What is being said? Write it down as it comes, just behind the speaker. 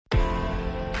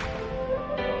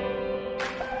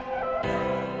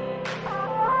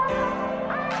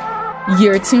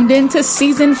You're tuned in to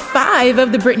season 5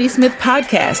 of the Brittany Smith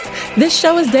podcast. This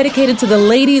show is dedicated to the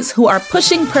ladies who are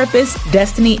pushing purpose,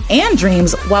 destiny, and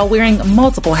dreams while wearing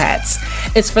multiple hats.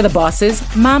 It's for the bosses,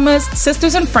 mamas,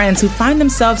 sisters, and friends who find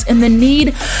themselves in the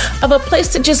need of a place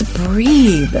to just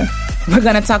breathe. We're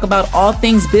going to talk about all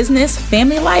things business,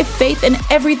 family life, faith, and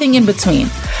everything in between.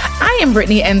 I am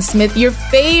Brittany N. Smith, your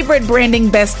favorite branding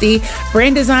bestie.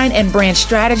 Brand design and brand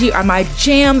strategy are my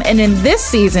jam, and in this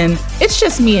season, it's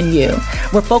just me and you.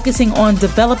 We're focusing on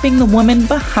developing the woman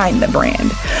behind the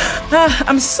brand.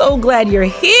 I'm so glad you're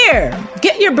here.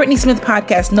 Get your Brittany Smith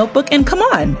podcast notebook and come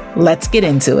on, let's get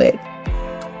into it.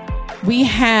 We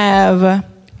have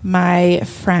my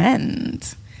friend,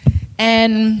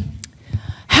 and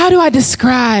how do I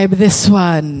describe this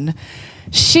one?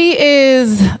 She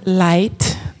is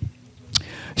light.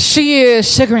 She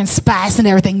is sugar and spice and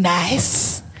everything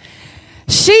nice.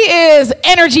 She is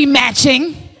energy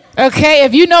matching. Okay,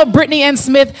 if you know Brittany N.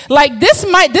 Smith, like this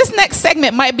next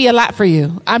segment might be a lot for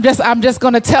you. I'm just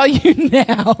going to tell you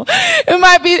now.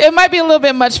 It might be a little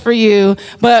bit much for you,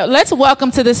 but let's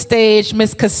welcome to the stage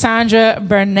Miss Cassandra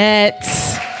Burnett.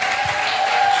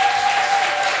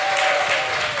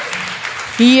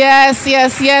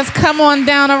 Yes. Come on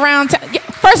down around town.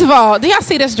 First of all, do y'all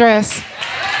see this dress?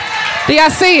 Do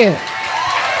y'all see it?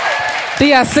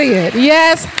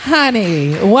 Yes,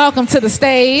 honey. Welcome to the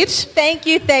stage. Thank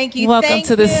you. Welcome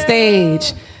to the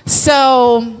stage.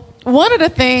 So, one of the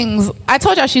things, I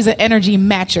told y'all she's an energy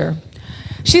matcher.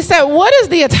 She said, what is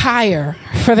the attire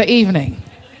for the evening?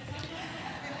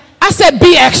 I said,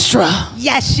 be extra.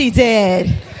 Yes, she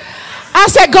did. I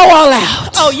said, go all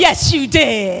out. Oh, yes, you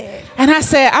did. And I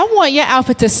said, I want your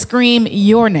outfit to scream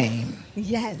your name.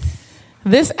 Yes.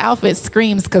 This outfit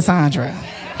screams Cassandra.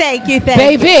 Thank you.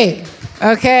 Baby.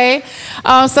 Okay.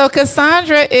 So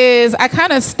Cassandra I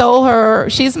kind of stole her.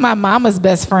 She's my mama's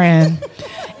best friend.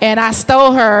 And I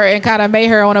stole her and kind of made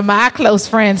her one of my close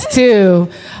friends too.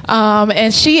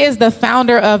 And she is the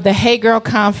founder of the Hey Girl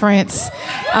Conference.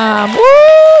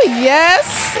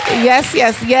 Yes.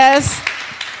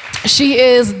 She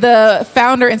is the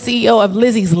founder and CEO of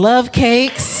Lizzie's Love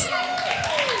Cakes.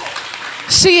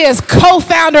 She is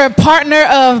co-founder and partner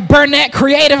of Burnett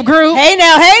Creative Group. Hey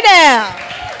now.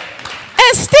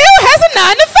 And still has a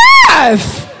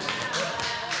 9-to-5.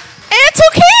 And 2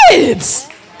 kids.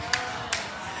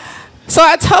 So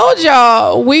I told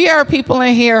y'all, we are people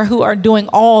in here who are doing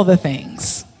all the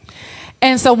things.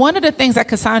 And so one of the things that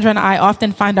Cassandra and I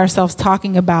often find ourselves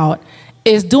talking about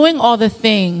is doing all the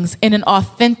things in an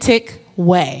authentic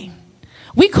way.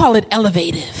 We call it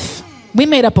elevative. We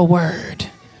made up a word.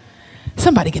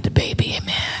 Somebody get the baby,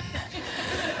 amen.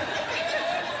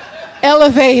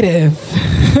 Elevative.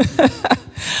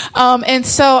 And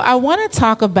so I want to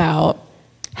talk about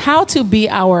how to be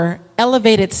our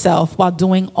elevated self while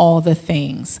doing all the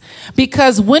things.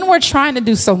 Because when we're trying to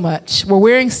do so much, we're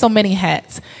wearing so many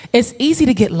hats, it's easy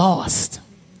to get lost.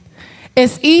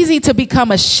 It's easy to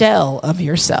become a shell of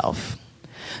yourself.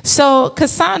 So,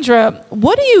 Cassandra,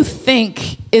 what do you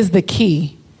think is the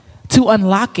key to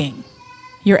unlocking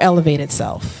your elevated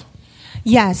self?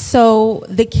 Yeah, so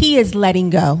the key is letting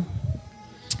go.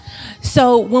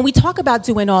 So when we talk about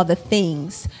doing all the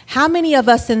things, how many of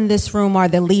us in this room are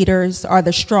the leaders, are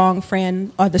the strong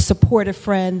friend, are the supportive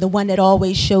friend, the one that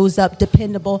always shows up,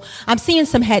 dependable? I'm seeing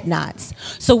some head nods.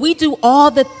 So we do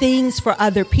all the things for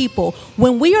other people.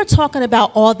 When we are talking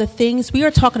about all the things, we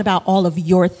are talking about all of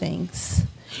your things,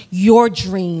 your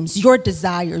dreams, your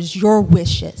desires, your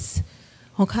wishes,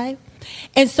 okay?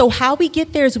 And so how we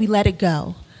get there is we let it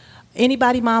go.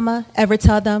 Anybody, mama, ever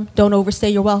tell them, don't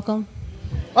overstay your welcome?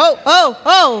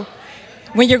 Oh.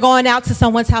 When you're going out to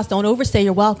someone's house, don't overstay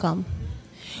your welcome.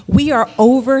 We are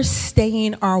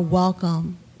overstaying our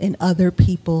welcome in other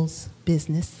people's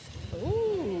business.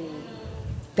 Ooh.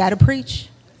 That'll preach,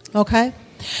 okay?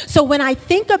 So when I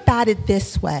think about it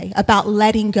this way, about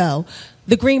letting go,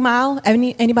 The Green Mile,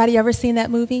 anybody ever seen that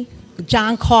movie?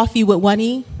 John Coffey with one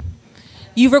E?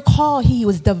 You recall he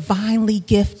was divinely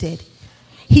gifted.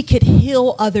 He could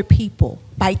heal other people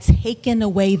by taking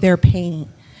away their pain.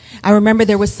 I remember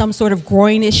there was some sort of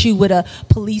groin issue with a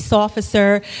police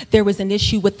officer. There was an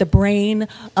issue with the brain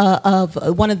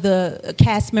of one of the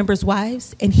cast members'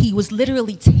 wives, and he was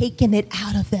literally taking it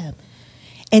out of them,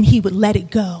 and he would let it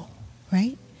go,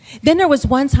 right? Then there was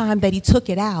one time that he took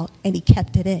it out, and he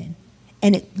kept it in,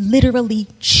 and it literally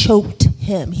choked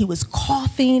him. He was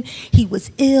coughing, he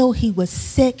was ill, he was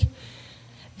sick.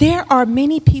 There are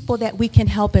many people that we can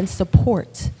help and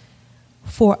support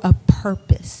for a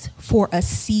purpose, for a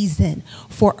season,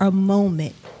 for a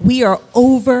moment. We are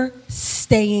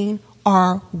overstaying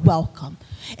our welcome.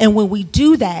 And when we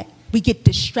do that, We get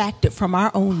distracted from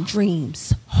our own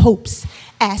dreams, hopes,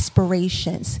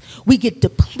 aspirations. We get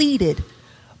depleted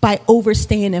by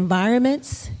overstaying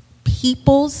environments,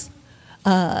 people's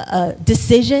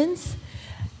decisions.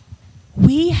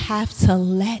 We have to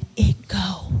let it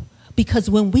go, because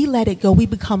when we let it go, we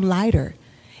become lighter.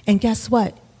 And guess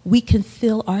what? We can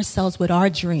fill ourselves with our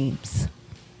dreams.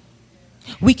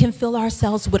 We can fill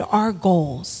ourselves with our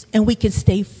goals, and we can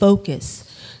stay focused.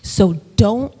 So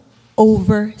don't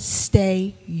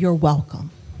overstay your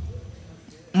welcome.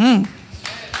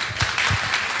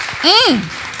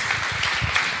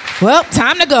 Well,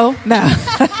 time to go. No.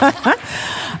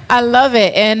 I love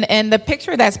it. And the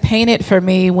picture that's painted for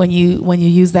me when you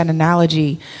use that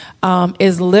analogy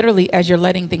is literally, as you're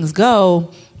letting things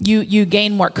go, you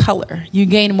gain more color, you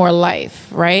gain more life,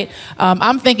 right?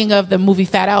 I'm thinking of the movie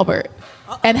Fat Albert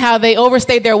and how they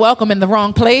overstayed their welcome in the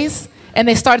wrong place, and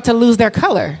they started to lose their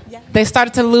color. Yeah. They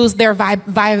started to lose their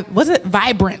vibrance.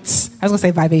 I was going to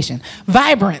say vibration.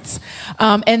 Vibrance.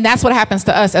 And that's what happens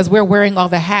to us as we're wearing all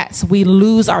the hats. We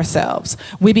lose ourselves.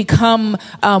 We become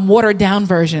watered down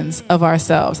versions of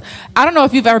ourselves. I don't know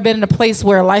if you've ever been in a place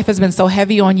where life has been so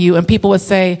heavy on you and people would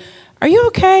say, "Are you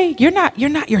okay? You're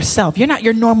not yourself. You're not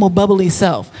your normal bubbly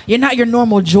self. You're not your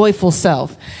normal joyful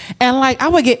self." And I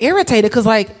would get irritated because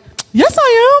yes,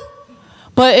 I am.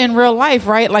 But in real life,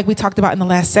 right, like we talked about in the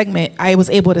last segment, I was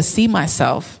able to see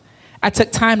myself. I took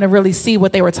time to really see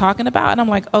what they were talking about. And I'm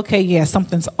like, okay, yeah,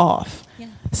 something's off. Yeah.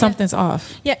 Something's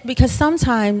off. Yeah, because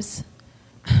sometimes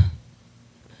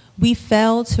we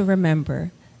fail to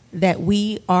remember that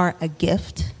we are a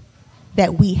gift,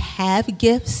 that we have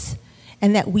gifts,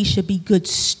 and that we should be good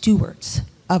stewards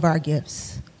of our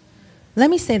gifts. Let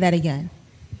me say that again.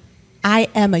 I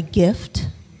am a gift.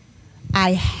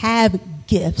 I have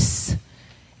gifts.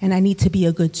 And I need to be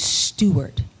a good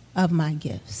steward of my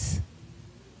gifts.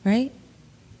 Right?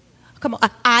 Come on.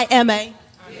 I am a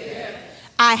gift.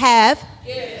 I have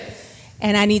gifts.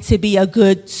 And I need to be a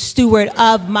good steward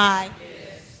of my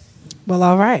gifts. Well,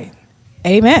 all right.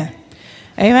 Amen.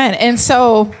 Amen. And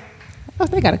so,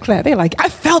 they got to clap. They're like, I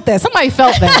felt that. Somebody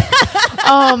felt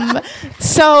that.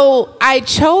 So I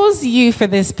chose you for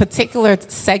this particular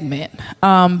segment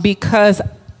because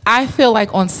I feel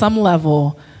like on some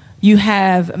level, you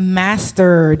have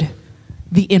mastered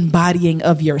the embodying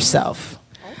of yourself.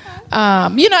 Okay.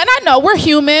 And I know we're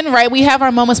human, right? We have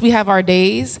our moments, we have our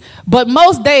days, but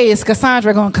most days,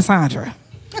 Cassandra going Cassandra.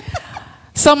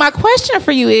 So my question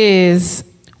for you is,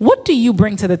 what do you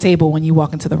bring to the table when you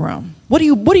walk into the room? What do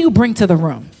you bring to the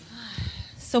room?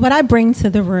 So what I bring to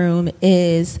the room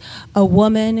is a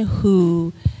woman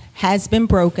who has been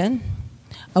broken,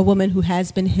 a woman who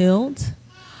has been healed,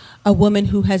 a woman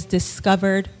who has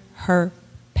discovered her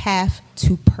path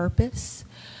to purpose,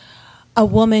 a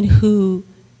woman who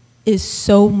is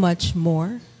so much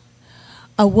more,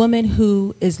 a woman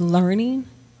who is learning,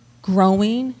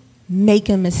 growing,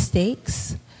 making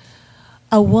mistakes,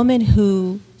 a woman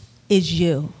who is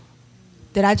you.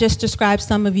 Did I just describe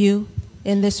some of you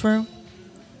in this room?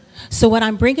 So what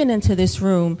I'm bringing into this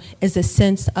room is a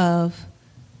sense of,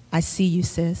 I see you,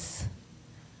 sis.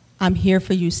 I'm here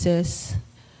for you, sis.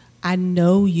 I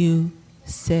know you,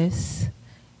 sis,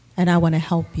 and I want to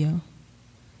help you.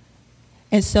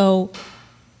 And so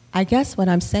I guess what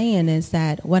I'm saying is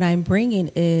that what I'm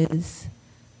bringing is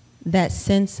that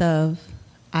sense of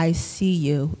I see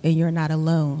you and you're not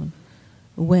alone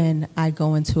when I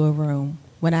go into a room,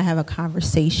 when I have a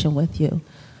conversation with you,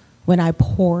 when I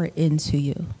pour into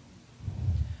you.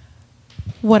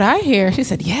 What I hear, she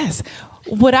said, yes.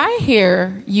 What I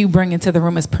hear you bring into the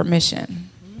room is permission.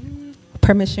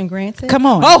 Permission granted. Come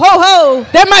on. Oh, ho, ho.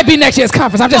 That might be next year's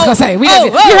conference. I'm just going to say.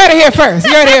 You heard it here first.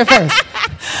 You heard it here first.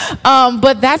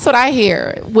 But that's what I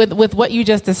hear with what you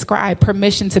just described.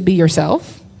 Permission to be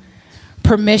yourself.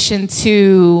 Permission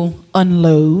to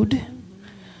unload.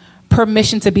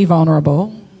 Permission to be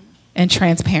vulnerable and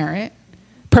transparent.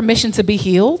 Permission to be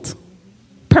healed.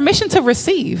 Permission to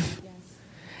receive.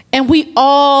 And we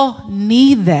all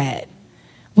need that.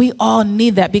 We all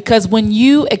need that, because when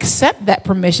you accept that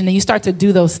permission and you start to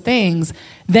do those things,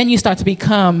 then you start to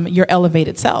become your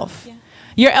elevated self. Yeah.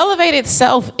 Your elevated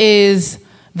self is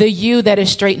the you that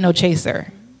is straight, no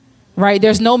chaser, right?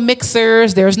 There's no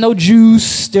mixers, there's no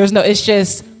juice, it's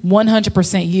just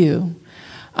 100% you.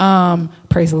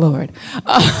 Praise the Lord.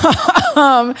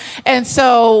 And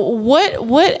so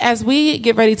what, as we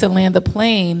get ready to land the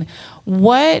plane,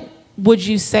 what would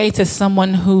you say to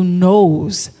someone who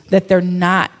knows that they're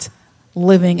not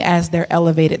living as their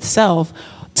elevated self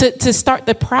to start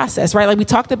the process, right? Like we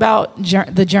talked about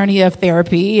the journey of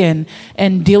therapy and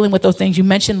dealing with those things. You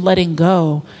mentioned letting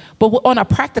go, but on a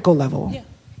practical level. Yeah.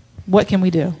 What can we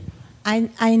do?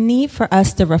 I need for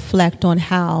us to reflect on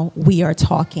how we are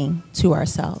talking to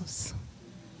ourselves.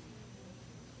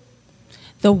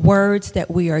 The words that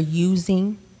we are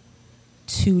using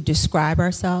to describe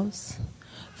ourselves,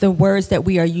 the words that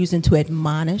we are using to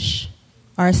admonish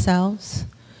ourselves,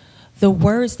 the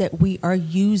words that we are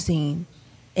using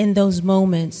in those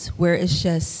moments where it's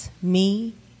just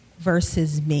me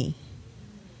versus me.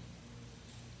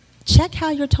 Check how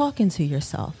you're talking to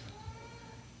yourself.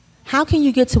 How can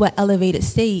you get to an elevated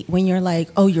state when you're like,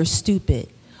 oh, you're stupid.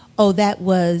 Oh, that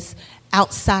was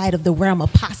outside of the realm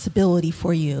of possibility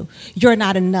for you. You're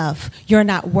not enough. You're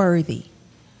not worthy.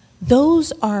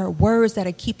 Those are words that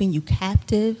are keeping you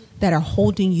captive, that are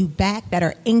holding you back, that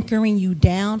are anchoring you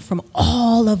down from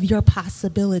all of your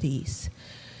possibilities.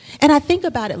 And I think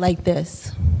about it like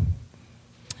this.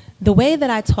 The way that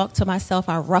I talk to myself,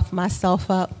 I rough myself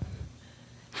up.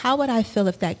 How would I feel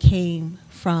if that came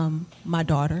from my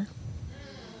daughter?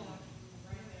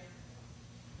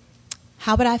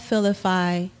 How would I feel if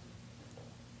I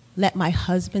let my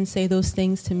husband say those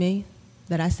things to me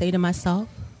that I say to myself?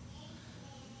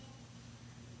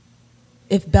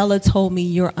 If Bella told me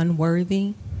you're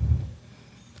unworthy,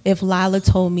 if Lila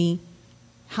told me,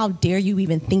 how dare you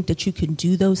even think that you can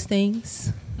do those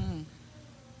things?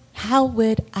 How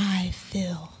would I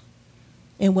feel?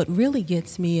 And what really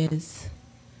gets me is,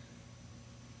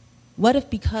 what if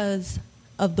because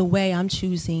of the way I'm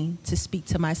choosing to speak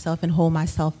to myself and hold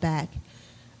myself back,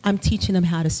 I'm teaching them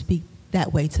how to speak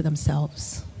that way to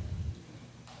themselves?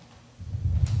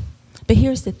 But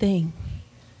here's the thing.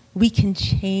 We can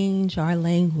change our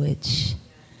language.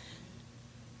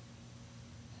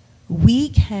 We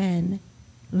can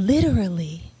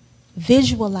literally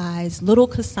visualize little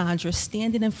Cassandra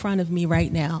standing in front of me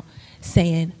right now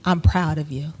saying, I'm proud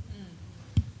of you.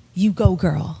 You go,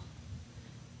 girl.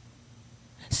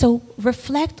 So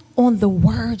reflect on the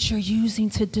words you're using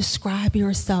to describe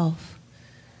yourself.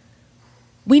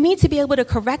 We need to be able to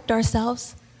correct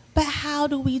ourselves, but how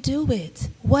do we do it?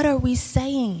 What are we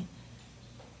saying?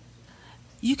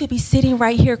 You could be sitting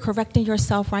right here correcting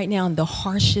yourself right now in the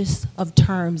harshest of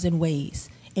terms and ways,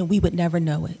 and we would never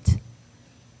know it.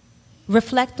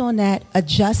 Reflect on that,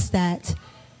 adjust that,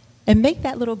 and make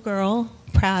that little girl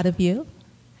proud of you.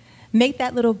 Make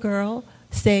that little girl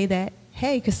say that,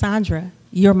 hey, Cassandra,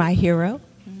 you're my hero.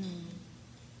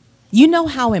 You know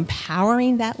how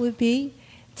empowering that would be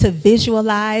to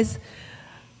visualize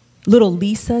little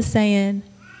Lisa saying,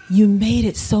 you made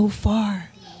it so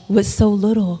far with so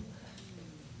little.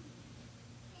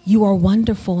 You are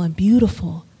wonderful and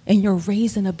beautiful, and you're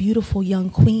raising a beautiful young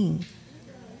queen.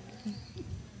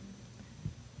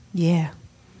 Yeah.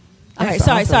 All right,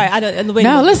 sorry. Wait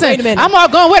no, listen, wait a minute. I'm all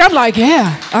going with it. I'm like,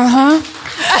 yeah,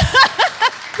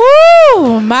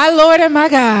 Woo, my Lord and my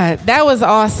God. That was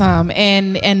awesome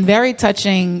and very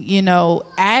touching, you know,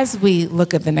 as we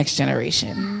look at the next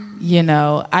generation. You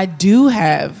know, I do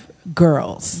have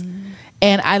girls.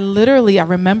 And I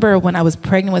remember when I was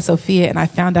pregnant with Sophia and I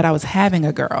found out I was having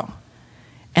a girl.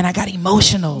 And I got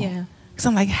emotional. Yeah. Because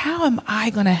I'm like, how am I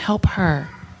going to help her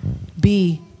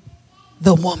be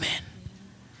the woman?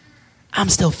 I'm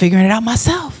still figuring it out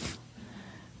myself.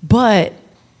 But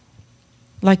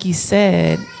like you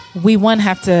said, we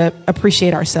have to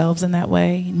appreciate ourselves in that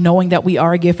way, knowing that we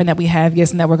are a gift and that we have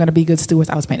gifts and that we're going to be good stewards.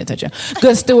 I was paying attention.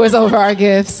 Good stewards over our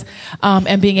gifts,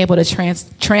 and being able to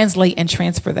translate and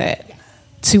transfer that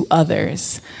to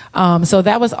others. So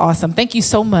that was awesome. Thank you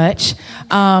so much.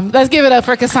 Let's give it up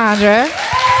for Cassandra.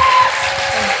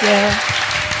 Yeah.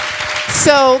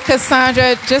 So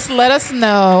Cassandra, just let us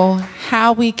know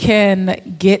how we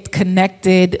can get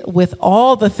connected with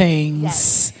all the things.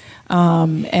 Yes.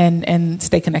 And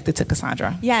stay connected to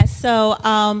Cassandra. Yes,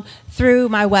 so through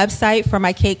my website for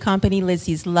my cake company,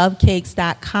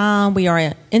 Lizzie'sLoveCakes.com. We are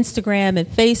on Instagram and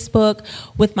Facebook.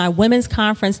 With my women's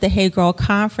conference, the Hey Girl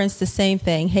Conference, the same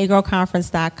thing,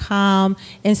 HeyGirlConference.com,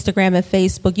 Instagram and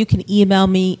Facebook. You can email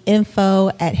me,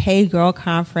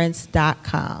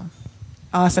 info@HeyGirlConference.com.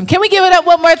 Awesome. Can we give it up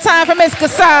one more time for Miss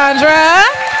Cassandra?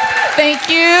 Thank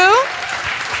you.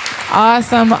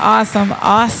 Awesome.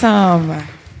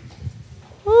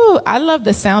 Ooh, I love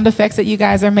the sound effects that you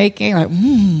guys are making. Like,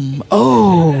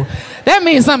 oh, that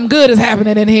means something good is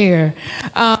happening in here.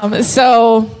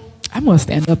 So I'm going to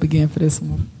stand up again for this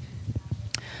one.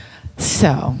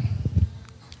 So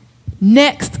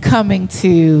next coming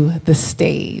to the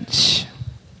stage,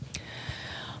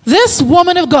 this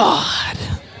woman of God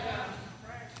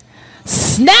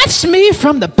snatched me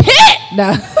from the pit.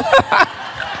 No.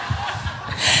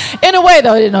 In a way,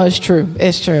 though, no, it's true.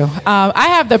 It's true. I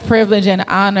have the privilege and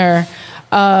honor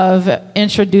of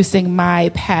introducing my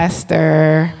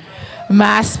pastor,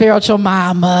 my spiritual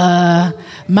mama,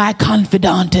 my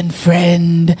confidant and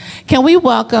friend. Can we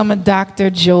welcome Dr.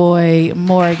 Joy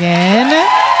Morgan?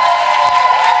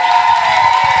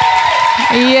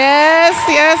 Yes,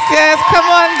 yes, yes. Come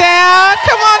on down.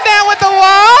 Come on down with the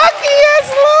walk. Yes,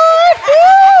 Lord.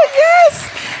 Woo, yes.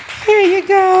 Here you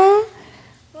go.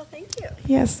 Well, thank you.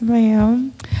 Yes,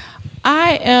 ma'am.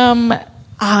 I am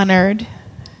honored.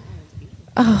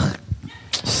 Oh,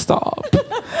 stop.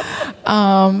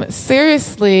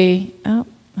 Seriously. Oh,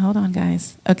 hold on,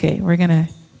 guys. Okay, we're going to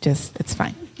it's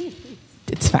fine.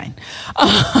 It's fine.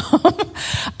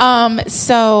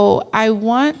 So I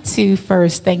want to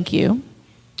first thank you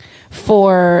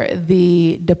for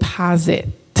the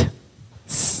deposits,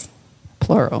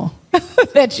 plural,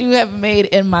 that you have made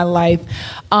in my life.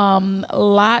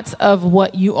 Lots of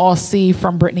what you all see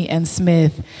from Brittany and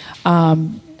Smith,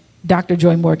 Dr.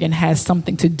 Joy Morgan has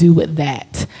something to do with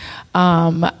that.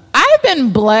 I've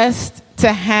been blessed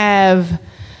to have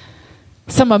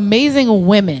some amazing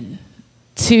women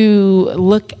to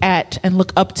look at and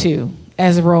look up to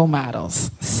as role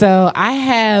models. So I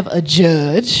have a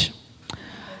judge.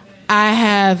 I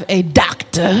have a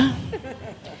doctor.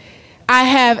 I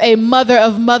have a mother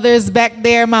of mothers back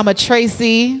there, Mama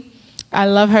Tracy. I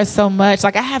love her so much.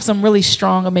 Like, I have some really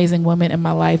strong, amazing women in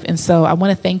my life. And so I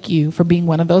want to thank you for being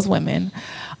one of those women,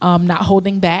 not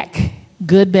holding back,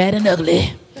 good, bad, and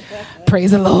ugly.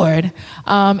 Praise the Lord.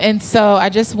 And so I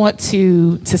just want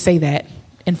to say that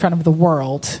in front of the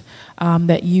world,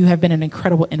 that you have been an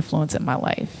incredible influence in my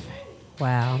life.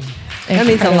 Wow. That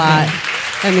means a lot.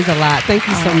 That means a lot. Thank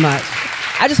you so much.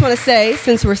 I just want to say,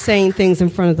 since we're saying things in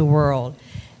front of the world,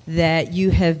 that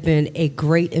you have been a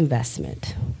great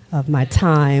investment of my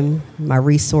time, my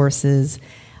resources.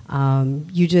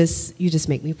 You just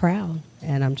make me proud.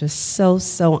 And I'm just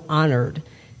so honored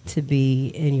to be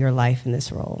in your life in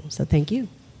this role. So thank you.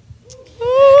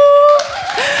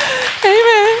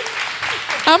 Amen.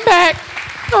 I'm back.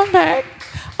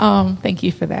 Thank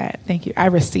you for that. Thank you. I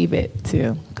receive it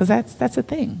too, because that's a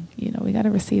thing. You know, we got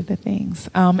to receive the things.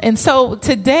 And so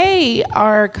today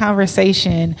our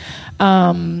conversation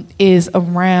is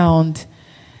around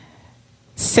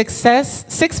success,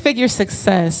 six-figure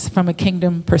success from a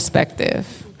kingdom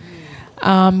perspective.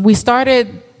 We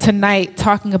started tonight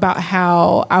talking about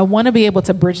how I want to be able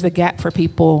to bridge the gap for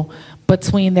people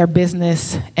between their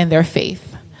business and their faith.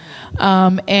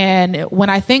 And when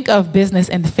I think of business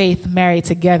and faith married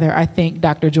together, I think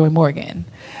Dr. Joy Morgan.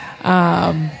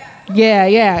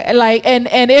 Yeah. Like,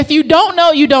 and if you don't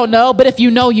know, you don't know. But if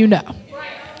you know, you know.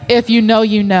 If you know,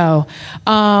 you know.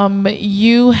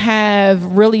 You have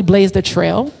really blazed a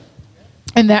trail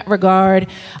in that regard.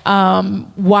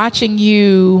 Watching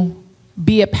you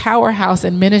be a powerhouse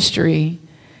in ministry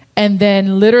and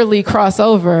then literally cross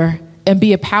over and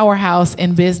be a powerhouse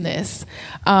in business.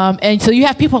 And so you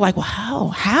have people like, well,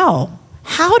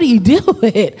 how do you deal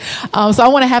with it? So I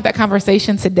want to have that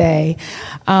conversation today.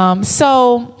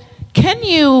 So can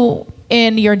you,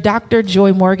 in your Dr.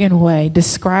 Joy Morgan way,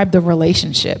 describe the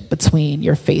relationship between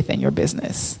your faith and your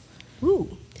business?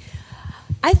 Ooh.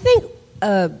 I think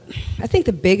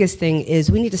the biggest thing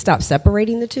is we need to stop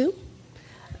separating the two.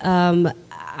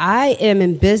 I am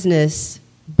in business,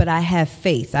 but I have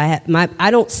faith.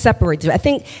 I don't separate them. I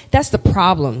think that's the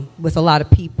problem with a lot of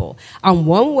people. I'm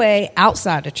one way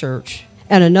outside the church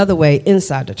and another way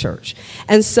inside the church.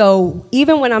 And so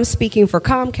even when I'm speaking for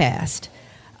Comcast,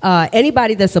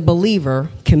 anybody that's a believer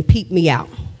can peep me out.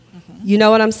 You know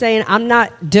what I'm saying? I'm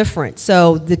not different.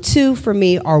 So the two for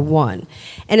me are one.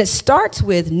 And it starts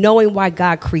with knowing why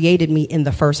God created me in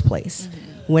the first place.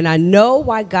 When I know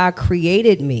why God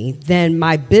created me, then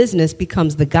my business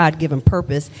becomes the God-given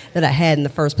purpose that I had in the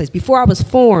first place. Before I was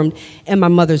formed in my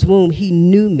mother's womb, he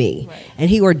knew me. Right. And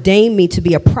he ordained me to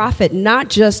be a prophet, not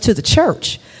just to the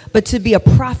church, but to be a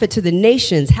prophet to the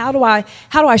nations. How do I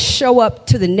show up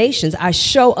to the nations? I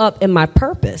show up in my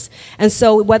purpose. And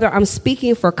so whether I'm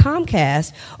speaking for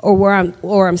Comcast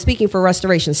or I'm speaking for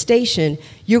Restoration Station,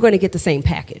 you're going to get the same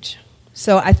package.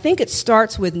 So I think it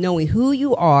starts with knowing who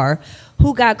you are,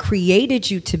 who God created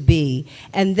you to be,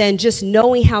 and then just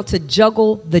knowing how to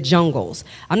juggle the jungles.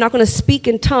 I'm not going to speak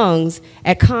in tongues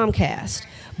at Comcast,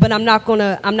 but I'm not going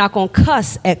to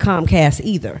cuss at Comcast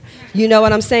either. You know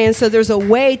what I'm saying? So there's a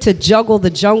way to juggle the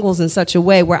jungles in such a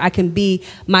way where I can be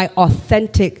my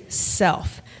authentic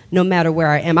self no matter where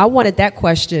I am. I wanted that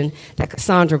question that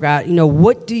Cassandra got,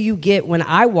 what do you get when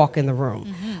I walk in the room?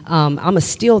 Mm-hmm. I'm going to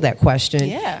steal that question.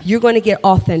 Yeah. You're going to get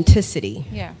authenticity.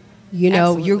 Yeah.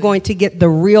 Absolutely. You're going to get the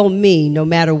real me no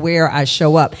matter where I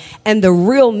show up. And the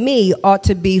real me ought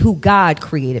to be who God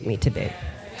created me to be.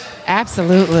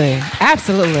 Absolutely.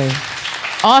 Absolutely.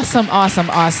 Awesome.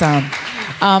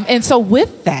 And so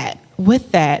with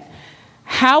that,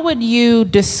 how would you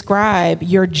describe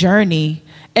your journey,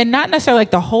 and not necessarily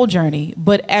like the whole journey,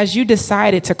 but as you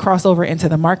decided to cross over into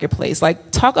the marketplace,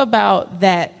 like talk about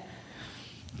that,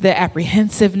 the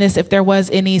apprehensiveness, if there was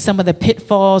any, some of the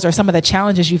pitfalls or some of the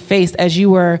challenges you faced as you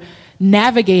were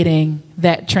navigating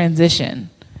that transition.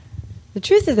 The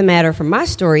truth of the matter from my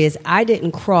story is I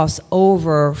didn't cross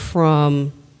over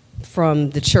from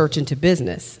the church into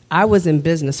business. I was in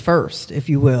business first, if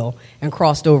you will, and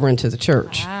crossed over into the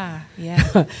church.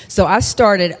 Yeah. So I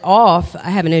started off, I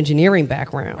have an engineering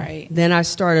background. Right. Then I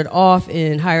started off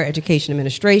in higher education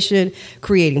administration,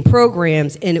 creating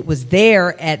programs, and it was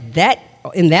there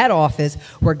in that office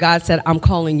where God said, I'm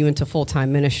calling you into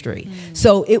full-time ministry.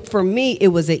 So for me, it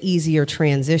was an easier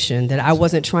transition that I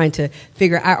wasn't trying to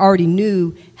figure. I already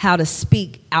knew how to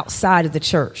speak outside of the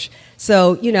church.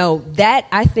 So, that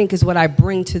I think is what I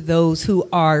bring to those who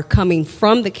are coming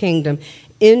from the kingdom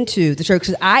into the church.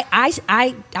 'Cause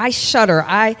I shudder.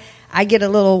 I get a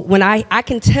little, when I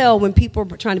can tell when people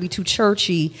are trying to be too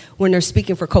churchy when they're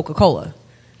speaking for Coca-Cola,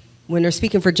 when they're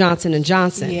speaking for Johnson &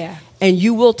 Johnson. Yeah. And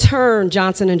you will turn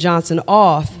Johnson & Johnson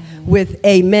off with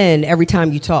amen every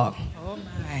time you talk.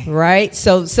 Right?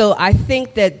 So I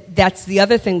think that's the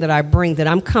other thing that I bring, that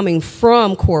I'm coming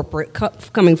from corporate,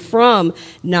 coming from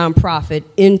nonprofit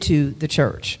into the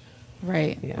church.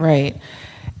 Right, yeah. Right.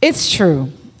 It's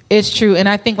true. And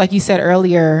I think, like you said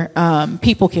earlier,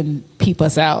 people can peep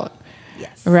us out.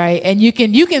 Yes. Right. And you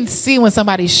can see when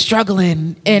somebody's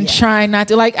struggling and trying not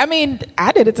to,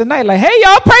 I did it tonight. Like, hey,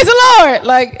 y'all, praise the Lord.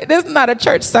 Like, this is not a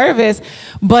church service,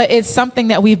 but it's something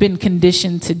that we've been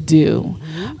conditioned to do.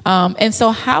 Mm-hmm. And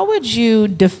so how would you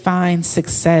define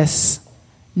success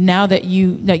now that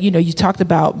you talked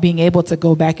about being able to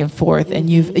go back and forth and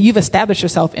you've established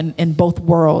yourself in both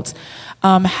worlds?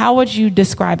 How would you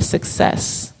describe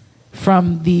success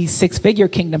from the six-figure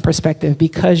kingdom perspective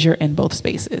because you're in both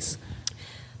spaces?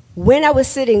 When I was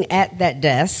sitting at that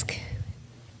desk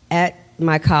at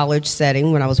my college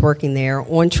setting, when I was working there,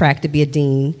 on track to be a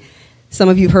dean, some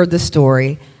of you have heard this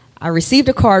story, I received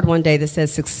a card one day that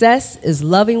says, success is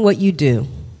loving what you do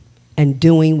and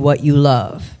doing what you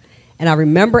love. And I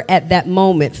remember at that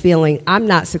moment feeling, I'm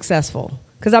not successful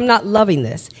because I'm not loving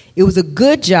this. It was a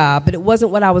good job, but it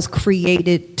wasn't what I was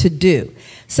created to do.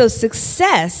 So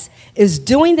success is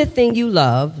doing the thing you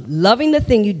love, loving the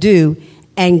thing you do,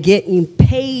 and getting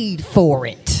paid for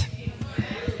it.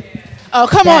 Oh,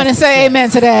 come on and say amen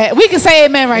to that. We can say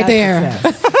amen right there.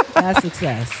 That's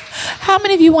success. How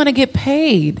many of you want to get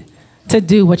paid to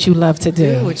do what you love to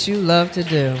do? Do what you love to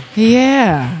do.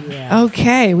 Yeah.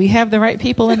 Okay, we have the right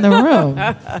people in the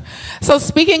room. So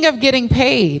speaking of getting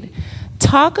paid,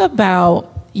 talk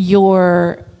about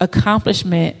your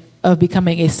accomplishment of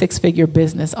becoming a six-figure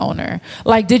business owner.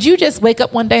 Like, did you just wake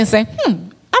up one day and say,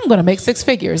 I'm going to make six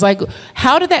figures? Like,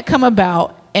 how did that come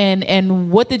about,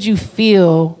 and what did you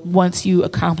feel once you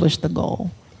accomplished the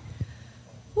goal?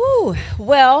 Ooh,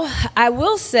 well, I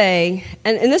will say,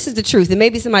 and this is the truth, and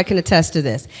maybe somebody can attest to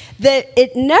this, that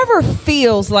it never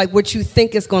feels like what you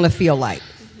think it's going to feel like.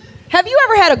 Have you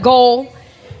ever had a goal,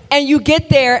 and you get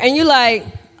there, and you're like,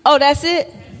 oh, that's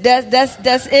it?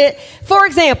 That's it? For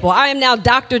example, I am now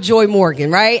Dr. Joy Morgan,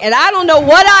 right? And I don't know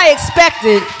what I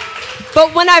expected,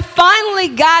 but when I finally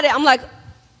got it, I'm like,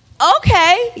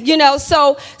 okay,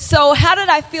 so how did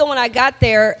I feel when I got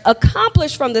there?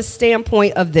 Accomplished from the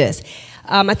standpoint of this.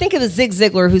 I think it was Zig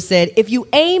Ziglar who said, if you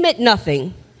aim at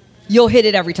nothing, you'll hit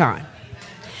it every time.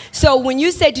 So when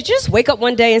you say, did you just wake up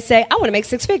one day and say, I want to make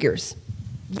six figures?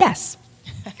 Yes,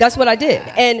 that's what I did.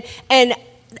 And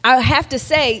I have to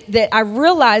say that I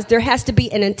realized there has to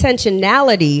be an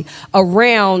intentionality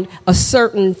around a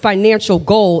certain financial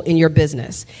goal in your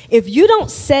business. If you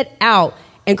don't set out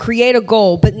and create a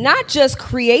goal, but not just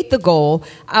create the goal,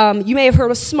 you may have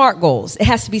heard of SMART goals. It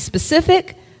has to be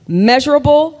specific,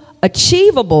 measurable,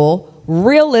 achievable,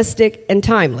 realistic, and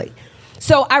timely.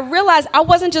 So I realized I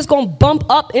wasn't just going to bump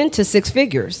up into six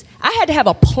figures. I had to have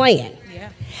a plan. Yeah.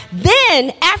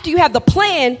 Then after you have the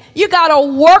plan, you got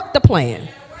to work the plan.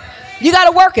 You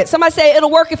got to work it. Somebody say it'll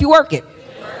work if you work it.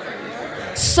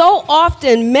 So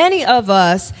often, many of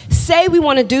us say we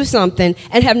want to do something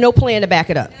and have no plan to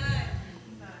back it up.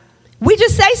 We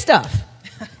just say stuff.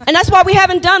 And that's why we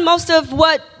haven't done most of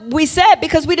what we said,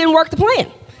 because we didn't work the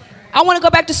plan. I want to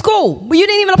go back to school. Well, you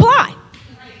didn't even apply.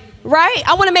 Right?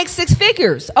 I want to make six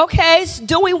figures. Okay, so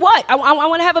doing what? I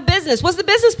want to have a business. What's the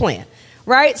business plan?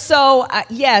 Right? So,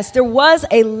 yes, there was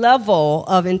a level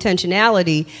of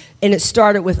intentionality, and it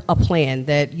started with a plan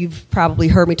that you've probably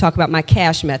heard me talk about, my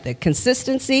cash method.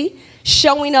 Consistency,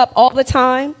 showing up all the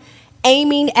time,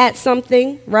 aiming at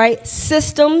something, right?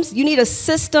 Systems. You need a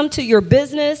system to your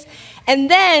business. And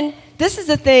then this is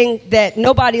the thing that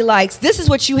nobody likes. This is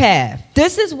what you have.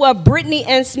 This is what Brittany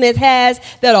N. Smith has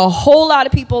that a whole lot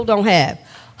of people don't have.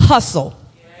 Hustle.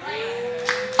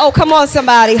 Oh, come on,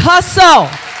 somebody. Hustle.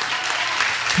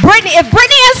 If Brittany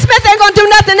N. Smith ain't going to do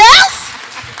nothing else,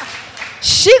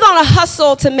 she's going to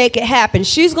hustle to make it happen.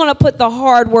 She's going to put the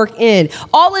hard work in.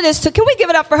 All it is took, can we give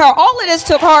it up for her? All it is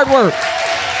took hard work.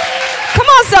 Come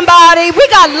on, somebody. We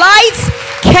got lights,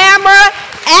 camera,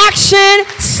 action,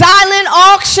 silent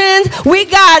auctions. We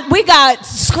got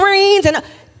screens, and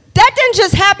that didn't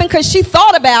just happen because she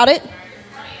thought about it.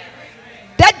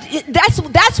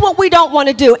 That's what we don't want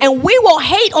to do, and we will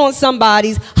hate on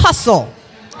somebody's hustle.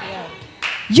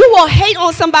 You will hate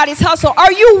on somebody's hustle.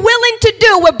 Are you willing to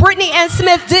do what Brittany N.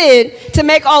 Smith did to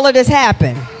make all of this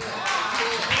happen?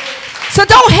 So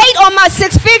don't hate on my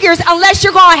 6 figures unless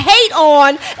you're going to hate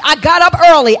on, I got up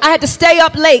early. I had to stay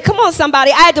up late. Come on,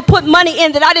 somebody. I had to put money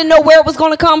in that I didn't know where it was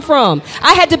going to come from.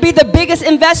 I had to be the biggest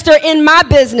investor in my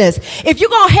business. If you're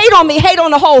going to hate on me, hate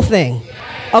on the whole thing.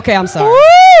 Okay, I'm sorry.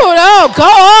 Woo, no, go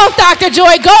off, Dr.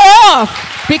 Joy. Go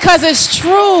off. Because it's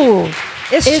true.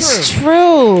 It's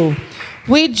true.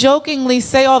 We jokingly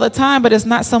say all the time, but it's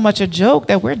not so much a joke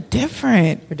that we're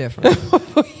different. We're different.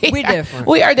 We're different.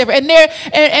 We are different.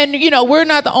 And you know, we're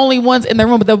not the only ones in the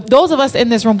room, but those of us in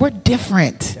this room, we're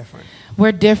different.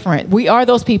 We're different. We are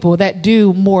those people that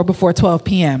do more before 12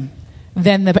 p.m.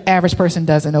 than the average person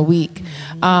does in a week.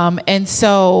 Mm-hmm. And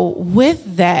so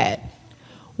with that,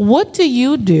 what do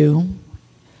you do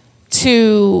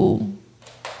to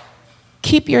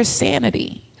keep your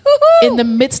sanity in the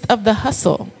midst of the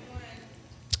hustle?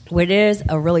 Well, there's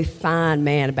a really fine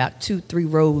man about 2-3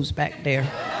 rows back there.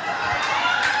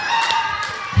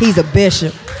 He's a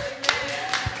bishop.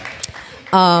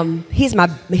 He's my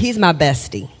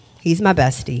bestie. He's my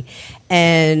bestie.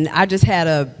 And I just had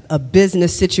a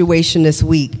business situation this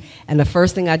week, and the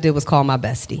first thing I did was call my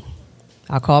bestie.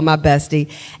 I called my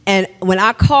bestie, and when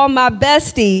I call my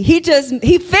bestie, he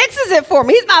fixes it for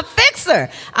me. He's my fixer.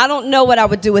 I don't know what I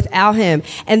would do without him.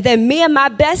 And then me and my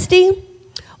bestie,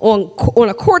 on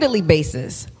a quarterly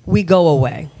basis, we go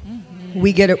away. Mm-hmm.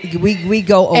 We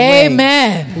go away.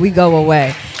 Amen. We go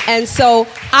away. And so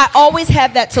I always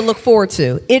have that to look forward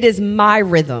to. It is my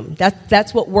rhythm.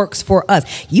 That's what works for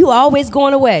us. You always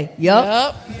going away.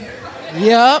 Yup.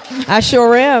 I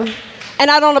sure am. And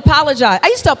I don't apologize. I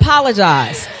used to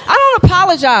apologize. I don't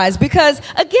apologize because,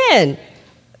 again,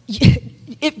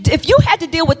 if you had to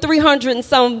deal with 300 and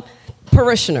some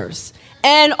parishioners,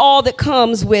 and all that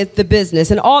comes with the business,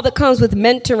 and all that comes with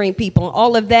mentoring people, and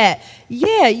all of that,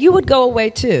 yeah, you would go away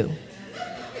too.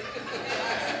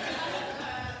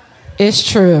 It's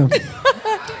true.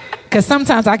 Because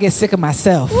sometimes I get sick of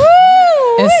myself.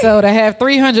 Woo! And so to have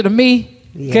 300 of me,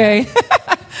 okay.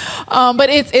 But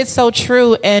it's so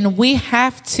true, and we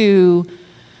have to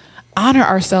honor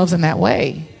ourselves in that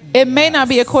way. It may not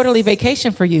be a quarterly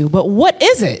vacation for you, but what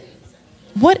is it?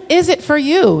 What is it for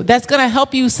you that's going to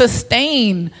help you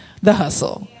sustain the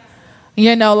hustle?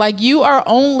 You know, like you are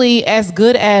only as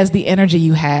good as the energy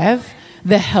you have,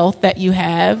 the health that you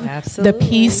have, Absolutely. The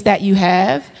peace that you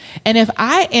have. And if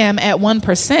I am at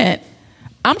 1%,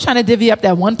 I'm trying to divvy up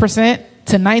that 1%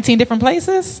 to 19 different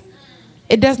places.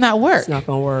 It does not work. It's not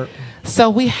going to work. So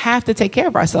we have to take care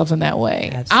of ourselves in that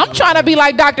way. Absolutely. I'm trying to be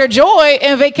like Dr. Joy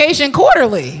and vacation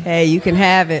quarterly. Hey, you can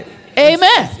have it.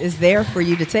 Amen. It's there for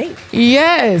you to take.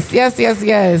 Yes.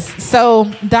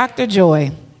 So, Dr.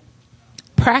 Joy,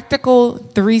 practical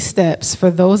 3 steps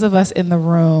for those of us in the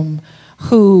room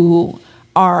who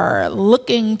are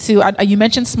looking to, you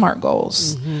mentioned SMART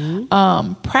goals.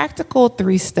 Mm-hmm. Practical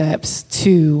 3 steps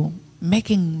to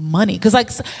making money. Because like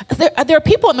there are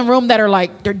people in the room that are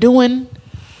like, they're doing,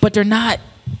 but they're not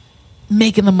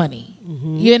making the money.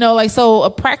 Mm-hmm. You know, like, so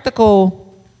a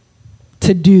practical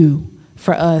to do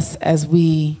for us as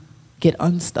we get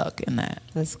unstuck in that.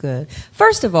 That's good.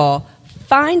 First of all,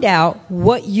 find out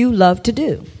what you love to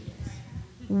do.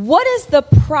 What is the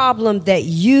problem that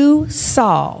you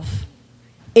solve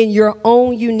in your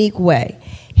own unique way?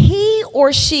 He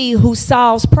or she who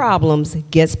solves problems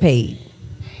gets paid.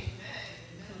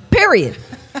 Period.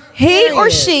 He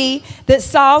or she that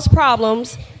solves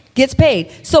problems gets paid.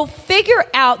 So figure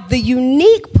out the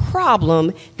unique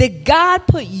problem that God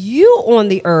put you on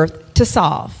the earth to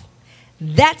solve.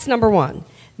 That's number 1.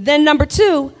 Then number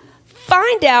 2,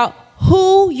 find out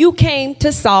who you came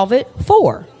to solve it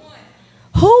for.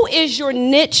 Who is your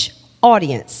niche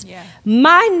audience? Yeah.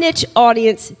 My niche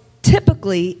audience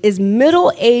typically is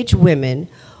middle-aged women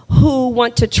who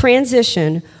want to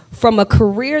transition from a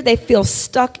career they feel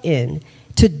stuck in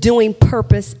to doing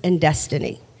purpose and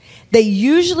destiny. They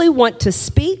usually want to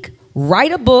speak,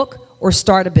 write a book, or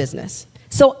start a business.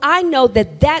 So I know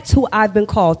that that's who I've been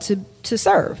called to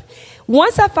serve.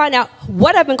 Once I find out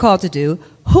what I've been called to do,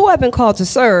 who I've been called to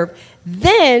serve,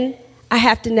 then I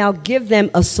have to now give them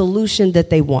a solution that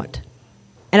they want.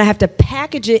 And I have to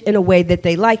package it in a way that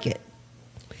they like it.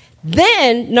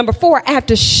 Then, number 4, I have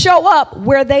to show up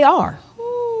where they are.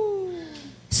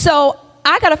 So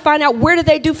I got to find out, where do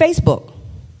they do Facebook?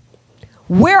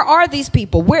 Where are these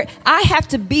people? Where I have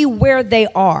to be where they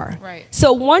are. Right.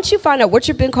 So once you find out what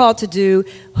you've been called to do,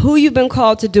 who you've been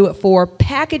called to do it for,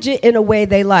 package it in a way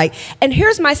they like. And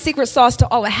here's my secret sauce to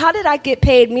all of it. How did I get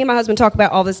paid? Me and my husband talk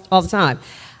about all this all the time.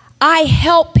 I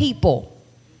help people.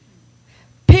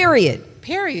 Period.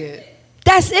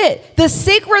 That's it. The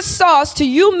secret sauce to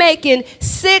you making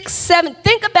 6, 7,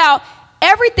 think about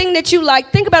everything that you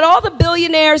like. Think about all the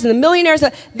billionaires and the millionaires.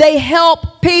 They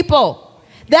help people.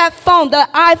 That phone, the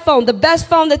iPhone, the best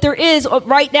phone that there is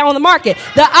right now on the market.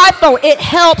 The iPhone, it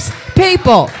helps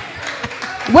people.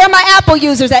 Where are my Apple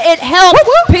users at? It helps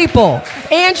people.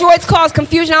 Androids cause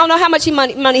confusion. I don't know how much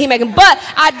money he making. But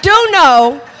I do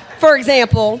know, for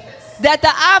example, that the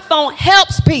iPhone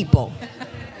helps people.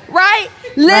 Right?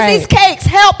 Lizzie's Cakes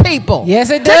help people. Yes,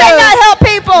 it does. Do they not help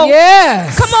people?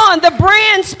 Yes. Come on, the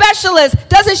brand specialist.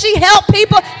 Doesn't she help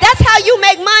people? That's how you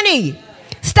make money.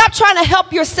 Stop trying to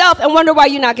help yourself and wonder why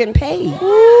you're not getting paid.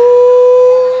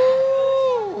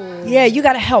 Yeah, you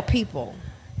got to help people.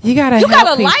 You got to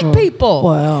like people.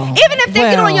 Well, even if they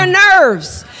get on your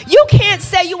nerves. You can't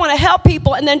say you want to help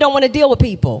people and then don't want to deal with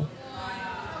people.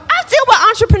 I deal with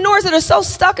entrepreneurs that are so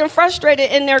stuck and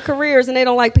frustrated in their careers and they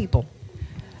don't like people.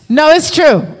 No, it's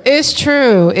true. It's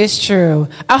true. It's true.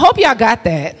 I hope y'all got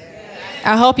that.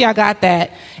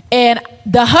 And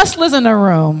the hustlers in the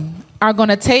room are going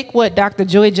to take what Dr.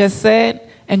 Joy just said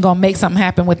and going to make something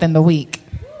happen within the week.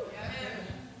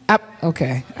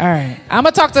 Okay. All right. I'm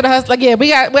going to talk to the hustler. Yeah,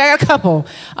 we got a couple.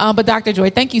 But Dr. Joy,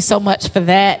 thank you so much for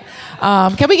that.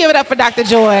 Can we give it up for Dr.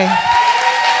 Joy?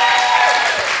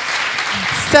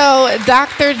 So,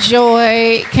 Dr.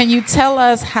 Joy, can you tell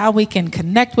us how we can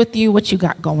connect with you, what you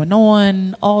got going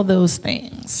on, all those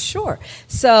things? Sure.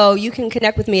 So you can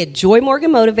connect with me at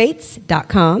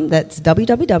joymorganmotivates.com. That's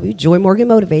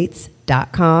www.joymorganmotivates.com.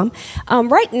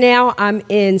 Right now, I'm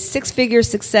in six-figure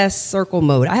success circle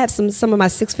mode. I have some of my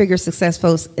six-figure success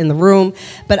folks in the room,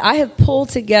 but I have pulled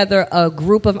together a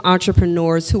group of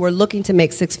entrepreneurs who are looking to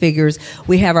make 6 figures.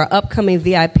 We have our upcoming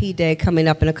VIP day coming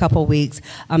up in a couple weeks.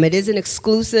 It is an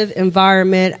exclusive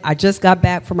environment. I just got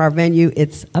back from our venue.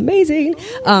 It's amazing.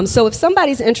 So if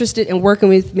somebody's interested in working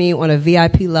with me on a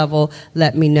VIP level,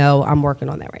 let me know. I'm working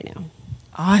on that right now.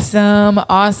 Awesome.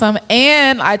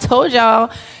 And I told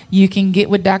y'all, you can get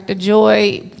with Dr.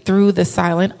 Joy through the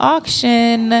silent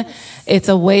auction. It's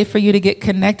a way for you to get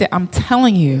connected. I'm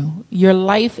telling you, your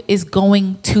life is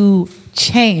going to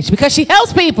change because she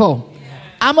helps people.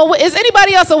 Is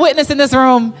anybody else a witness in this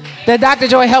room that Dr.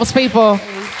 Joy helps people?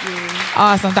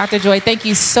 Awesome. Dr. Joy, thank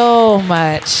you so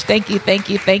much. Thank you.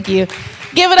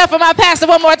 Give it up for my pastor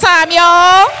one more time,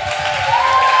 y'all.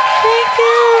 Thank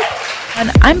you. And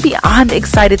I'm beyond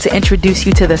excited to introduce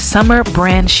you to the Summer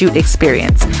Brand Shoot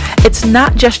Experience. It's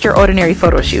not just your ordinary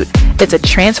photo shoot. It's a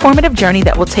transformative journey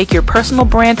that will take your personal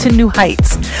brand to new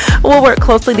heights. We'll work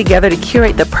closely together to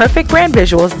curate the perfect brand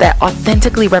visuals that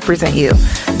authentically represent you.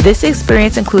 This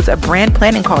experience includes a brand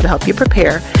planning call to help you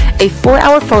prepare, a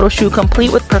 4-hour photo shoot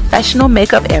complete with professional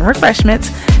makeup and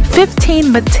refreshments,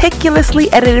 15 meticulously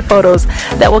edited photos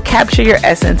that will capture your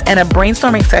essence, and a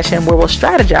brainstorming session where we'll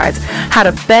strategize how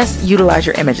to best utilize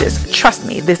your images. Trust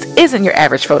me, this isn't your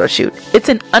average photo shoot. It's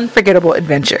an unforgettable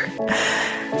adventure.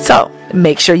 So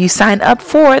make sure you sign up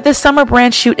for the Summer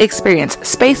Brand Shoot Experience.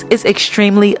 Space is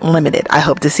extremely limited. I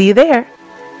hope to see you there.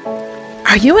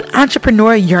 Are you an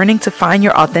entrepreneur yearning to find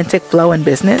your authentic flow in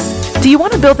business? Do you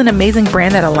want to build an amazing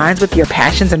brand that aligns with your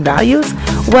passions and values?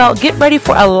 Well, get ready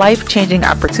for a life-changing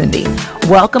opportunity.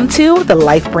 Welcome to the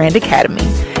Life Brand Academy.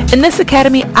 In this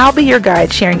academy, I'll be your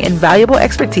guide, sharing invaluable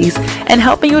expertise and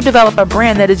helping you develop a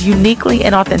brand that is uniquely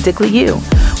and authentically you.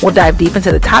 We'll dive deep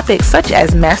into the topics such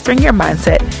as mastering your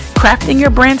mindset, crafting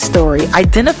your brand story,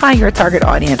 identifying your target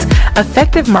audience,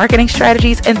 effective marketing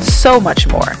strategies, and so much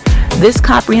more. This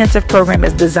comprehensive program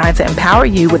is designed to empower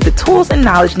you with the tools and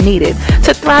knowledge needed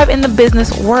to thrive in the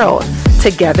business world.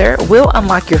 Together, we'll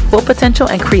unlock your full potential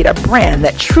and create a brand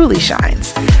that truly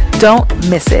shines. Don't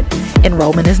miss it.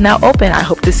 Enrollment is now open. I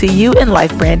hope to see you in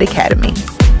Life Brand Academy.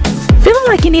 Feeling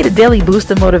like you need a daily boost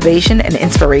of motivation and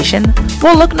inspiration?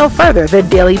 Well, look no further. The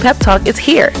Daily Pep Talk is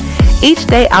here. Each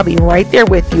day, I'll be right there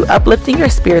with you, uplifting your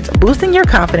spirits, boosting your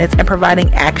confidence, and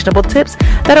providing actionable tips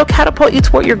that'll catapult you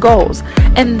toward your goals.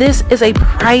 And this is a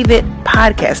private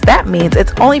podcast. That means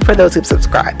it's only for those who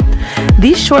subscribe.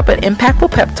 These short but impactful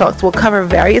pep talks will cover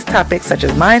various topics such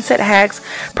as mindset hacks,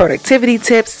 productivity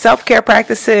tips, self-care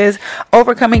practices,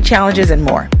 overcoming challenges, and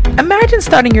more. Imagine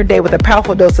starting your day with a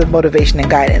powerful dose of motivation and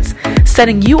guidance,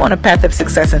 setting you on a path of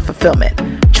success and fulfillment.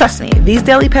 Trust me, these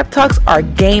daily pep talks are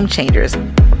game changers.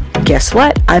 Guess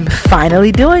what? I'm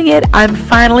finally doing it. I'm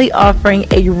finally offering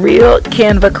a real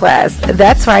Canva class.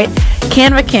 That's right,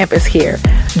 Canva Camp is here.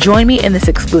 Join me in this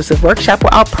exclusive workshop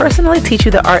where I'll personally teach you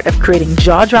the art of creating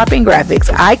jaw-dropping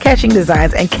graphics, eye-catching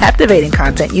designs, and captivating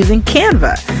content using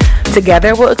Canva.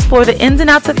 Together, we'll explore the ins and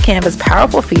outs of Canva's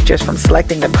powerful features, from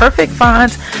selecting the perfect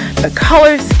fonts, the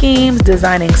color schemes,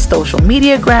 designing social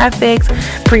media graphics,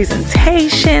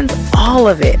 presentations, all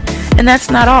of it. And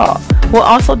that's not all. We'll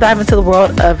also dive into the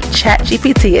world of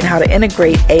ChatGPT and how to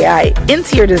integrate AI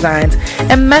into your designs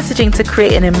and messaging to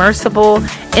create an immersive,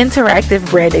 interactive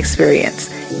brand experience.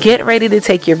 Get ready to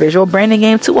take your visual branding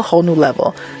game to a whole new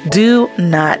level. Do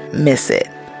not miss it.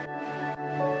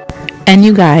 And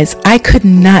you guys, I could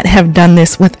not have done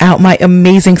this without my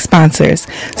amazing sponsors.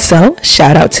 So,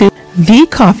 shout out to The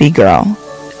Coffee Girl,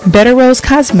 Better Rose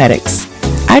Cosmetics,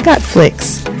 I Got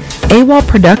Flicks, AWOL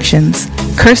Productions,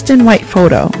 Kirsten White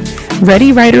Photo,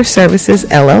 Ready Writer Services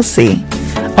LLC,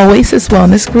 Oasis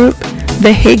Wellness Group,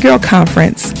 The Hey Girl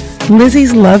Conference,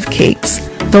 Lizzie's Love Cakes,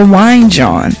 The Wine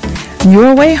John,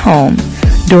 Your Way Home,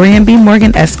 Dorian B.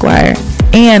 Morgan Esquire,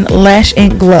 and Lash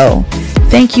Ink Glow.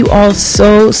 Thank you all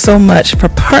so much for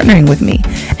partnering with me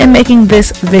and making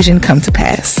this vision come to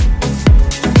pass.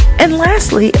 And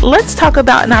lastly, let's talk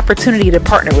about an opportunity to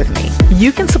partner with me.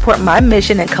 You can support my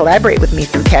mission and collaborate with me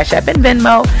through Cash App and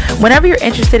Venmo. Whenever you're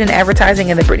interested in advertising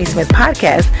in the Brittany Smith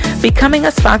podcast, becoming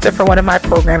a sponsor for one of my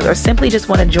programs, or simply just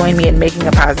want to join me in making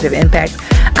a positive impact,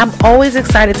 I'm always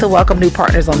excited to welcome new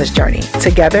partners on this journey.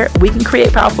 Together, we can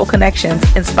create powerful connections,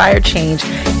 inspire change,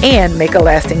 and make a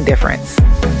lasting difference.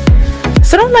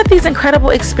 So don't let these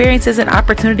incredible experiences and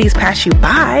opportunities pass you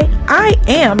by. I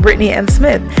am Brittany Ann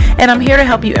Smith, and I'm here to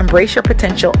help you embrace your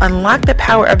potential, unlock the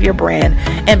power of your brand,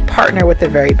 and partner with the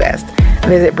very best.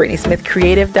 Visit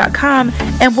BrittanySmithCreative.com,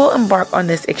 and we'll embark on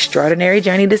this extraordinary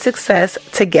journey to success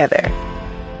together.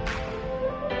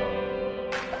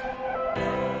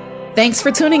 Thanks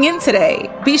for tuning in today.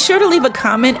 Be sure to leave a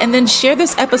comment and then share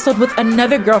this episode with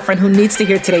another girlfriend who needs to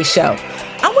hear today's show.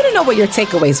 I want to know what your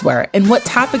takeaways were and what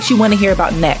topics you want to hear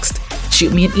about next.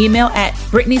 Shoot me an email at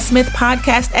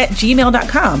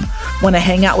BrittanySmithPodcast@gmail.com. Want to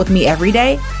hang out with me every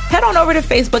day? Head on over to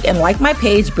Facebook and like my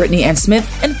page, Brittany Ann Smith,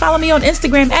 and follow me on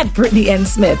Instagram at Brittany Ann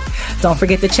Smith. Don't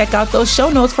forget to check out those show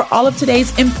notes for all of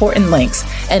today's important links.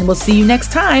 And we'll see you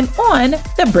next time on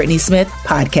the Brittany Smith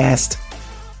Podcast.